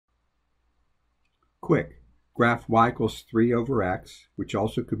quick. Graph y equals 3 over x, which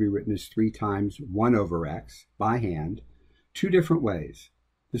also could be written as 3 times 1 over x by hand, two different ways.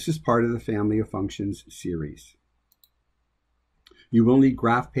 This is part of the family of functions series. You will need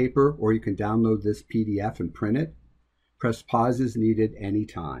graph paper, or you can download this PDF and print it. Press pause as needed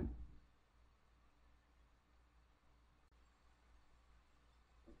anytime.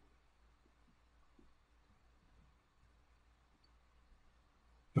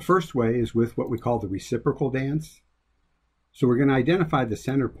 The first way is with what we call the reciprocal dance. So we're going to identify the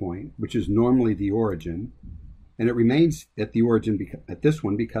center point, which is normally the origin, and it remains at the origin at this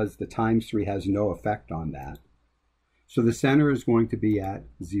one because the times 3 has no effect on that. So the center is going to be at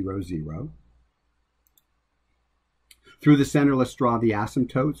 0, 0. Through the center, let's draw the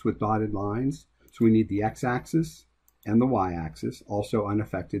asymptotes with dotted lines. So we need the x-axis and the y-axis, also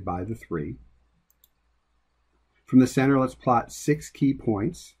unaffected by the 3. From the center, let's plot 6 key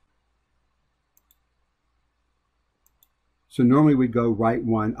points. So normally we'd go right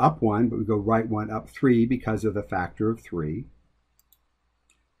 1, up 1, but we go right 1, up 3 because of the factor of 3.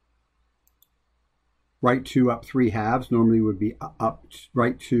 Right 2, up 3 halves normally would be up,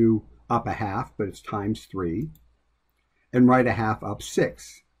 right 2, up a half, but it's times 3. And right a half, up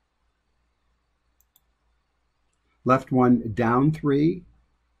 6. Left 1, down 3.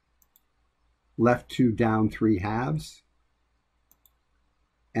 Left 2, down 3 halves.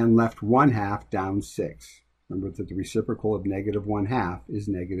 And left 1 half, down 6. Remember that the reciprocal of negative 1 half is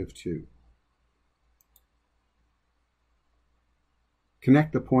negative 2.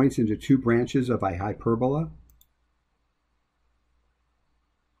 Connect the points into two branches of a hyperbola.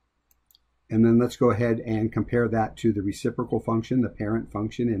 And then let's go ahead and compare that to the reciprocal function, the parent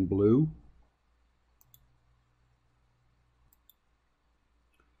function in blue.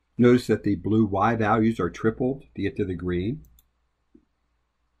 Notice that the blue y values are tripled to get to the green.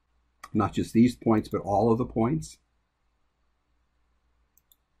 Not just these points, but all of the points.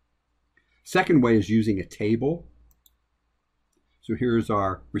 Second way is using a table. So here's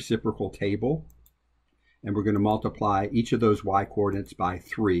our reciprocal table. And we're going to multiply each of those y coordinates by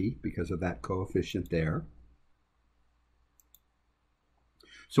 3 because of that coefficient there.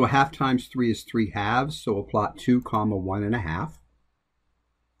 So a half times 3 is 3 halves, so we'll plot 2, 1 1/2.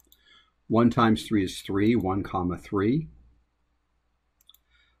 1 times 3 is 3, 1, 3.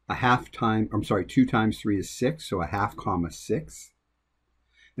 2 times 3 is 6, so a half, 6.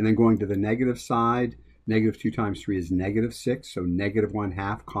 And then going to the negative side, negative 2 times 3 is negative 6, so negative 1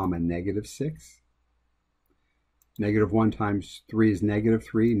 half, negative 6. Negative 1 times 3 is negative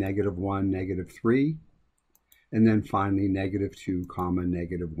 3, negative 1, negative 3. And then finally, negative 2,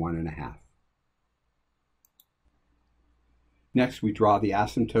 negative 1.5. Next, we draw the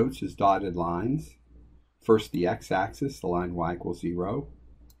asymptotes as dotted lines. First, the x-axis, the line y equals 0.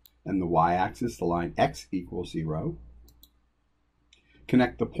 And the y-axis, the line x equals 0.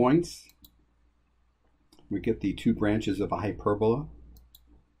 Connect the points. We get the two branches of a hyperbola.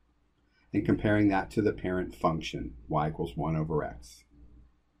 And comparing that to the parent function, y equals 1 over x.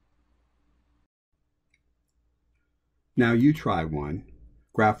 Now you try one.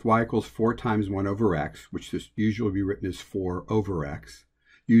 Graph y equals 4 times 1 over x, which this usually be written as 4 over x.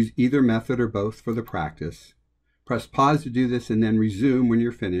 Use either method or both for the practice. Press pause to do this and then resume when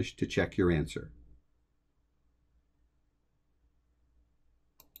you're finished to check your answer.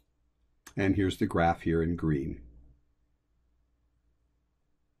 And here's the graph here in green.